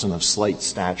a person of slight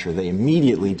stature. They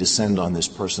immediately descend on this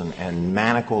person and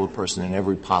manacle the person in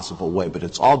every possible way, but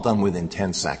it's all done within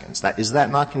 10 seconds. Is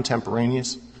that not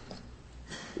contemporaneous?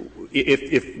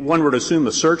 If one were to assume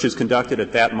the search is conducted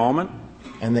at that moment,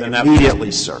 and they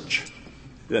immediately search.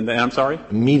 Then I'm sorry?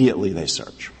 Immediately they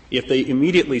search. If they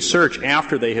immediately search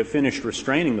after they have finished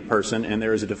restraining the person and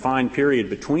there is a defined period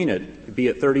between it, be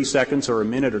it 30 seconds or a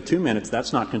minute or 2 minutes,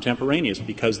 that's not contemporaneous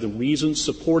because the reasons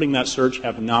supporting that search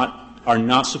are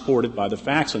not supported by the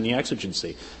facts and the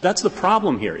exigency. That's the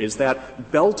problem here, is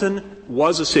that Belton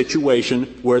was a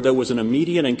situation where there was an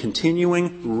immediate and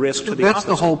continuing risk to the officer. That's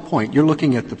the whole point. You're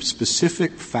looking at the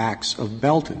specific facts of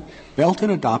Belton. Belton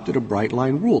adopted a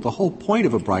bright-line rule. The whole point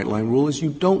of a bright-line rule is you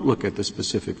don't look at the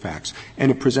specific facts.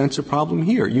 And it presents a problem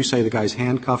here. You say the guy's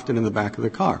handcuffed and in the back of the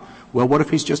car. Well, what if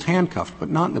he's just handcuffed but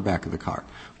not in the back of the car?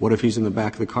 What if he's in the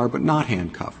back of the car but not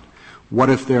handcuffed? What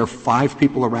if there are 5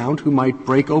 people around who might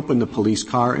break open the police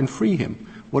car and free him?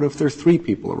 What if there are 3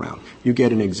 people around? You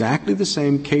get in exactly the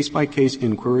same case-by-case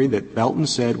inquiry that Belton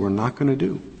said we're not going to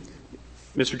do.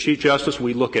 Mr. Chief Justice,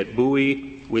 we look at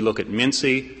Bowie, we look at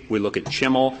Mincy, we look at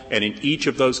Chimmel, and in each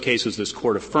of those cases this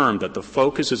Court affirmed that the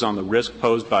focus is on the risk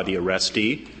posed by the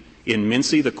arrestee. In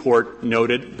Mincy, the Court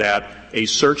noted that a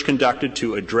search conducted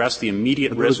to address the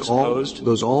immediate risks posed.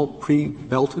 Those all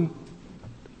pre-Belton?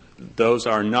 Those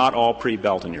are not all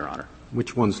pre-Belton, Your Honor.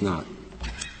 Which one's not?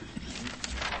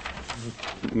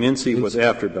 Mincy was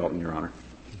after Belton, Your Honor.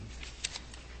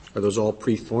 Are those all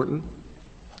pre-Thornton?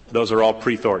 Those are all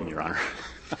pre-Thornton, Your Honor.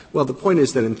 Well, the point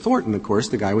is that in Thornton, of course,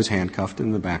 the guy was handcuffed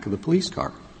in the back of the police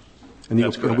car.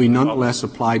 And we nonetheless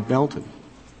applied Belton.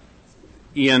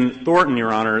 In Thornton,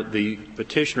 Your Honor, the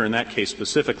petitioner in that case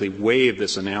specifically waived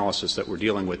this analysis that we're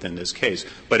dealing with in this case.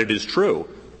 But it is true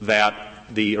that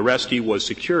the arrestee was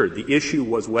secured. The issue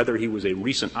was whether he was a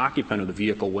recent occupant of the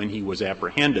vehicle when he was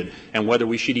apprehended and whether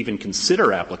we should even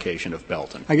consider application of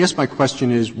Belton. I guess my question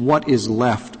is, what is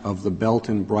left of the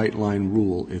Belton bright-line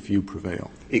rule if you prevail?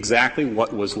 Exactly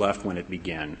what was left when it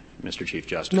began, Mr. Chief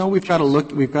Justice. No, we've got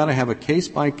to have a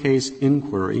case-by-case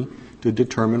inquiry to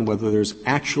determine whether there's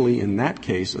actually, in that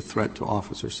case, a threat to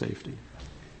officer safety.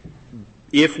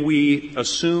 If we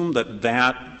assume that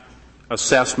that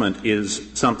assessment is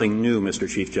something new, Mr.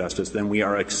 Chief Justice, then we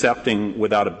are accepting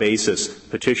without a basis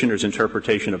petitioner's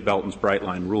interpretation of Belton's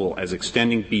bright-line rule as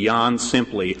extending beyond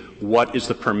simply what is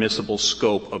the permissible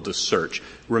scope of the search.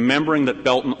 Remembering that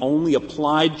Belton only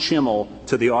applied Chimmel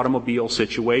to the automobile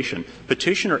situation,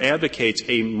 petitioner advocates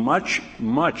a much,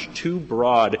 much too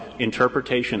broad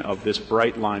interpretation of this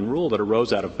bright-line rule that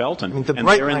arose out of Belton. The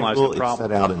bright-line rule is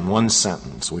set out in one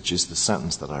sentence, which is the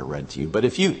sentence that I read to you. But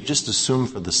if you just assume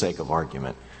for the sake of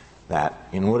argument that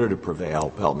in order to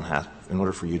prevail, in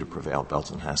order for you to prevail,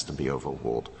 Belton has to be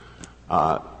overruled.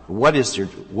 What's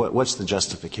the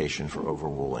justification for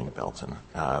overruling Belton?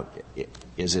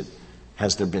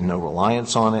 Has there been no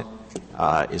reliance on it?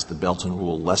 Is the Belton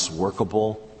rule less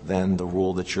workable than the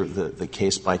rule that the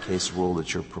case-by-case rule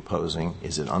that you're proposing?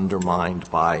 Is it undermined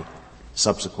by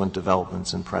subsequent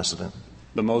developments in precedent?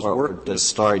 Or does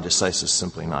stare decisis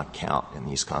simply not count in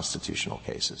these constitutional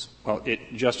cases? Well,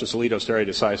 Justice Alito, stare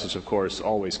decisis, of course,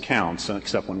 always counts,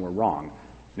 except when we're wrong.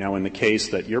 Now, in the case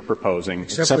that you're proposing —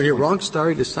 Except when you're wrong,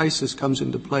 stare decisis comes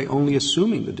into play only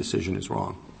assuming the decision is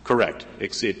wrong. Correct.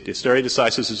 Stare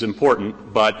decisis is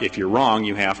important, but if you're wrong,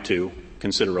 you have to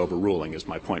consider overruling, is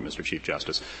my point, Mr. Chief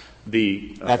Justice.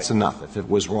 That's enough. If it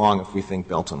was wrong, if we think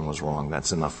Belton was wrong,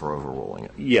 that's enough for overruling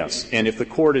it. Yes. And if the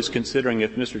Court is considering,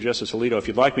 if Mr. Justice Alito, if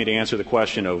you'd like me to answer the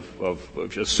question of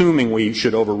assuming we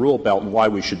should overrule Belton, why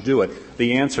we should do it,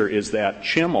 the answer is that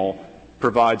Chimmel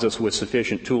provides us with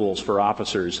sufficient tools for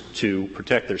officers to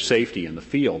protect their safety in the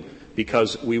field,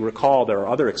 because we recall there are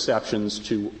other exceptions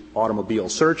to automobile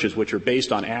searches which are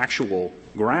based on actual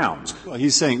grounds. Well,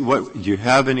 he's saying, do you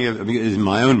have any of — in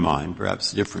my own mind,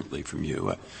 perhaps differently from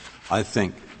you, I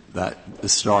think that the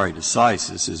stare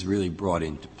decisis is really brought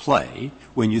into play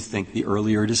when you think the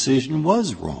earlier decision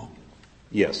was wrong.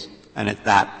 Yes. And at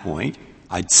that point,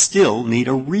 I'd still need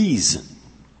a reason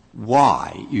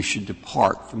why you should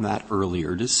depart from that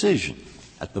earlier decision.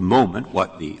 At the moment,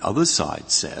 what the other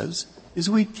side says is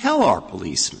we tell our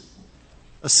policemen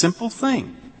a simple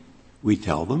thing. We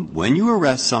tell them, when you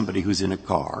arrest somebody who's in a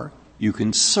car, you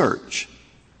can search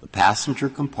the passenger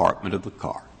compartment of the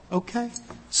car. Okay?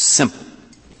 Simple.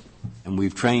 And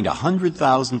we've trained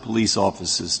 100,000 police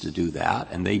officers to do that,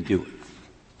 and they do it.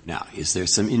 Now, is there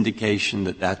some indication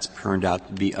that that's turned out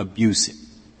to be abusive?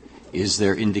 Is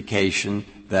there indication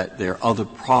that there are other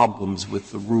problems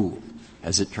with the rule?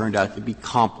 Has it turned out to be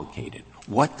complicated?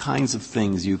 What kinds of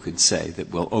things you could say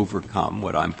that will overcome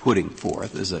what I'm putting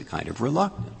forth as a kind of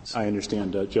reluctance? I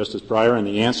understand, Justice Breyer, and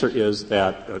the answer is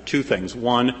that two things.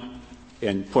 One,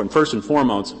 and first and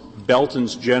foremost,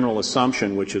 Belton's general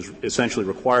assumption, which is essentially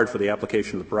required for the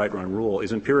application of the bright-line rule,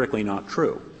 is empirically not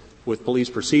true. With police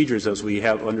procedures as we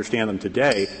understand them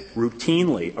today,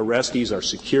 routinely arrestees are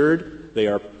secured, they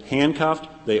are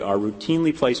handcuffed, they are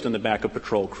routinely placed in the back of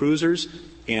patrol cruisers,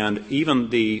 and even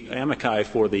the amici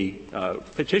for the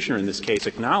petitioner in this case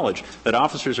acknowledge that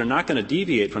officers are not going to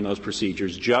deviate from those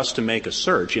procedures just to make a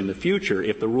search in the future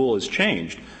if the rule is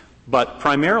changed. But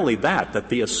primarily that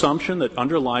the assumption that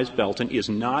underlies Belton is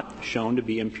not shown to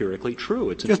be empirically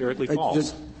true. It's empirically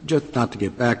false. Just not to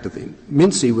get back to the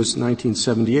Mincy was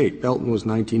 1978. Belton was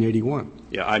 1981.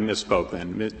 Yeah, I misspoke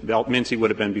then. Mincy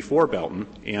would have been before Belton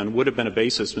and would have been a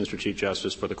basis, Mr. Chief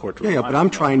Justice, for the Court to rely on. Yeah, but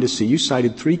I'm trying to see. You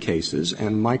cited 3 cases,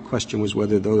 and my question was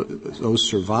whether those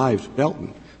survived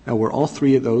Belton. Now, were all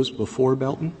 3 of those before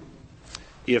Belton?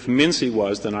 If Mincy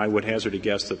was, then I would hazard a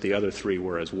guess that the other 3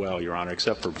 were as well, Your Honor,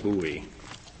 except for Bowie.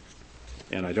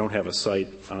 And I don't have a cite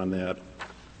on that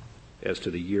as to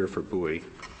the year for Bowie.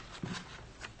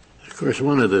 Of course,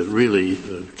 one of the really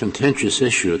contentious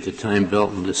issues at the time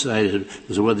Belton decided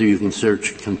was whether you can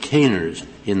search containers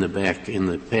in the back, in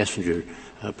the passenger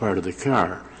part of the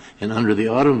car. And under the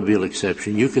automobile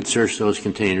exception, you could search those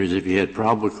containers if you had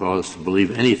probable cause to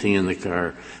believe anything in the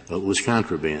car was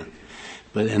contraband.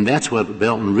 And that's what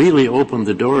Belton really opened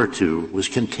the door to, was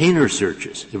container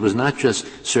searches. It was not just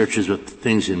searches of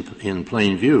things in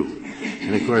plain view.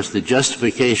 And, of course, the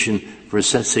justification for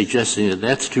suggesting that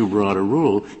that's too broad a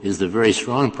rule is the very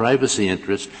strong privacy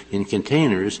interest in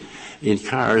containers in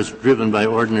cars driven by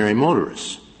ordinary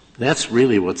motorists. That's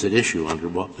really what's at issue under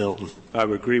Belton. I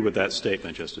would agree with that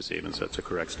statement, Justice Evans. That's a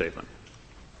correct statement.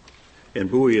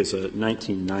 And Bowie is a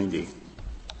 1990,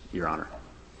 Your Honor.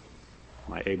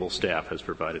 My able staff has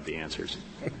provided the answers.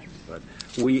 But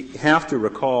we have to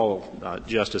recall,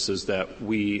 Justices, that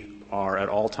we are at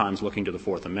all times looking to the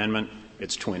Fourth Amendment,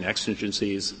 its twin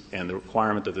exigencies, and the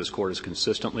requirement that this Court has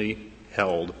consistently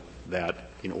held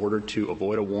that in order to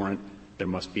avoid a warrant, there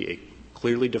must be a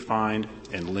clearly defined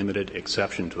and limited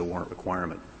exception to the warrant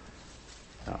requirement.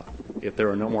 If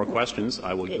there are no more questions,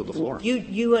 I will yield the floor.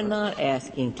 You are not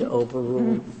asking to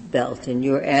overrule Belton.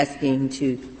 You're asking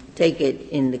to take it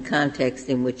in the context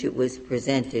in which it was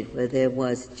presented, where there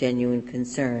was genuine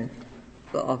concern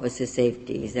for officer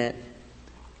safety. Is that?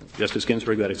 Justice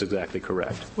Ginsburg, that is exactly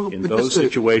correct. Well, in those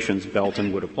situations,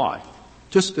 Belton would apply.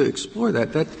 Just to explore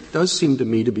that, that does seem to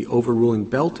me to be overruling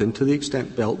Belton to the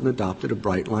extent Belton adopted a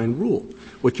bright-line rule.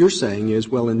 What you're saying is,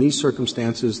 well, in these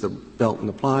circumstances, the Belton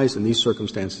applies, in these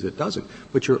circumstances it doesn't.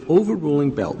 But you're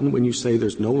overruling Belton when you say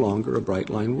there's no longer a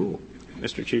bright-line rule.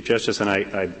 Mr. Chief Justice, and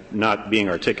I'm not being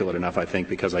articulate enough, I think,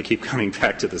 because I keep coming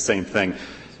back to the same thing.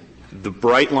 The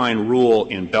bright-line rule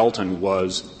in Belton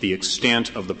was the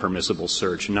extent of the permissible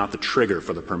search, not the trigger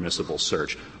for the permissible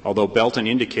search. Although Belton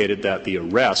indicated that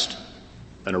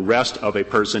an arrest of a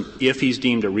person, if he's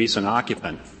deemed a recent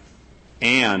occupant,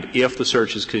 and if the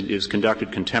search is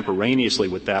conducted contemporaneously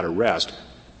with that arrest,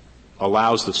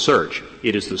 allows the search.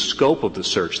 It is the scope of the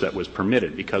search that was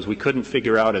permitted, because we couldn't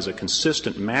figure out as a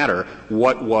consistent matter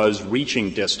what was reaching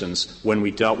distance when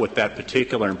we dealt with that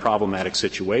particular and problematic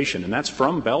situation. And that's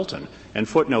from Belton. And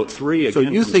footnote 3 again. So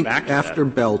you think back to after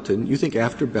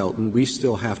Belton, we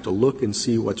still have to look and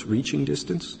see what's reaching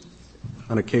distance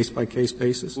on a case-by-case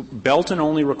basis? Belton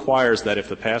only requires that if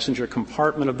the passenger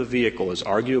compartment of the vehicle is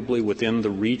arguably within the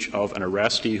reach of an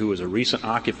arrestee who is a recent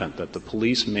occupant, that the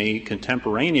police may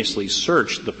contemporaneously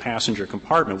search the passenger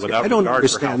compartment without regard for how far. I don't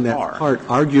understand that part,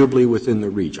 arguably within the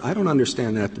reach. I don't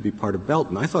understand that to be part of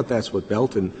Belton. I thought that's what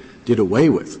Belton did away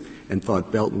with, and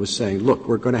thought Belton was saying, look,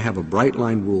 we're going to have a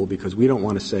bright-line rule because we don't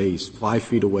want to say he's 5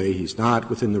 feet away, he's not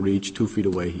within the reach, 2 feet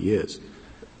away he is.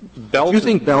 Do you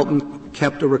think Belton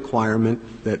kept a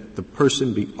requirement that the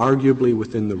person be arguably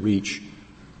within the reach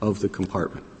of the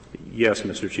compartment? Yes,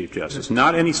 Mr. Chief Justice.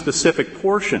 Not any specific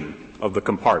portion of the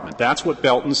compartment. That's what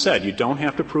Belton said. You don't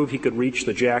have to prove he could reach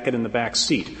the jacket in the back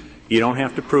seat. You don't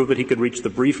have to prove that he could reach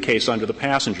the briefcase under the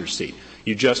passenger seat.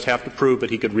 You just have to prove that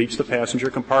he could reach the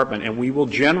passenger compartment, and we will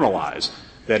generalize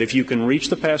that if you can reach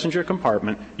the passenger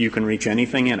compartment, you can reach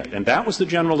anything in it. And that was the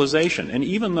generalization. And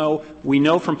even though we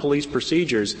know from police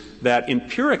procedures that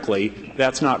empirically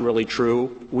that's not really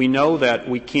true, we know that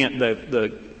we can't,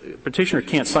 the petitioner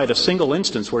can't cite a single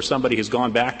instance where somebody has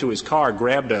gone back to his car,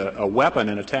 grabbed a weapon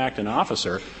and attacked an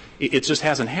officer. It just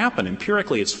hasn't happened.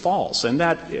 Empirically it's false. And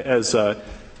that, as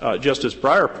Justice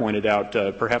Breyer pointed out,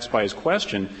 perhaps by his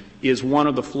question, is one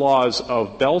of the flaws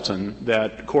of Belton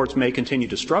that courts may continue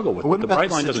to struggle with. What the about bright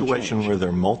the line doesn't situation change. where there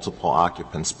are multiple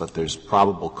occupants, but there's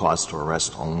probable cause to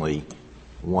arrest only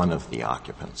one of the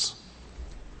occupants?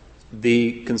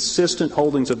 The consistent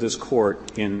holdings of this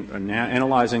Court in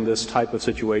analyzing this type of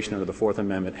situation under the Fourth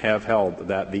Amendment have held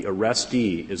that the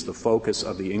arrestee is the focus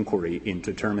of the inquiry in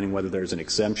determining whether there's an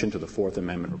exemption to the Fourth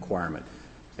Amendment requirement.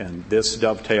 And this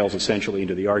dovetails essentially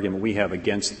into the argument we have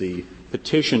against the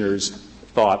petitioner's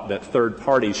thought that third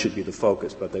parties should be the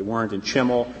focus, but they weren't in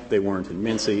Chimmel, they weren't in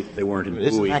Mincy, they weren't in Bowie.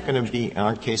 Isn't that going to be,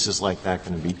 aren't cases like that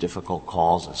going to be difficult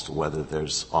calls as to whether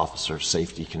there's officer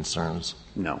safety concerns?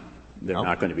 No, they're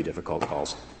not going to be difficult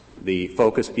calls. The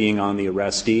focus being on the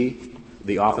arrestee,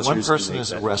 the officers. One person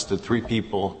is arrested, 3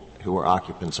 people who are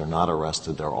occupants are not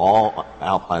arrested. They're all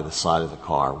out by the side of the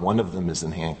car. One of them is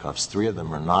in handcuffs. 3 of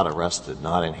them are not arrested,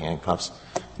 not in handcuffs.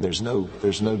 There's no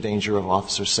danger of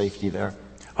officer safety there?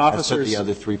 Officers, the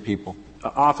other 3 people?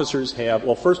 Officers have,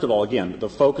 well, first of all, again, the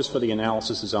focus for the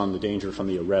analysis is on the danger from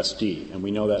the arrestee, and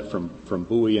we know that from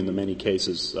Bowie and the many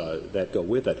cases that go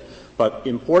with it. But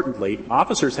importantly,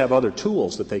 officers have other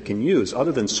tools that they can use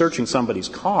other than searching somebody's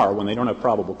car when they don't have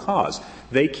probable cause.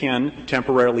 They can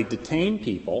temporarily detain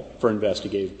people for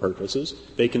investigative purposes.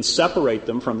 They can separate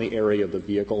them from the area of the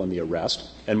vehicle and the arrest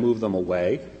and move them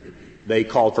away. They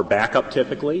called for backup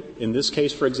typically. In this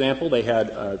case, for example, they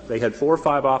had 4 or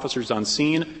 5 officers on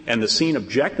scene, and the scene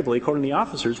objectively, according to the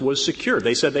officers, was secure.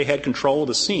 They said they had control of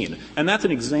the scene. And that's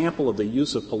an example of the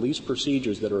use of police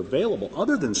procedures that are available,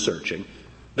 other than searching,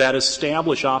 that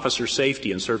establish officer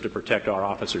safety and serve to protect our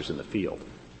officers in the field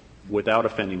without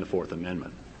offending the Fourth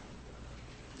Amendment.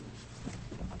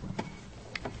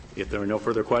 If there are no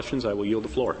further questions, I will yield the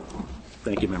floor.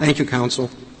 Thank you, members. Thank you,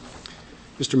 counsel.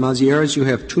 Mr. Mazieres, you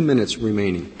have 2 minutes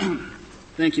remaining.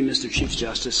 Thank you, Mr. Chief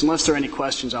Justice. Unless there are any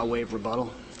questions, I'll waive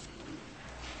rebuttal.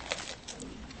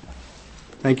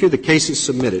 Thank you. The case is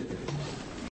submitted.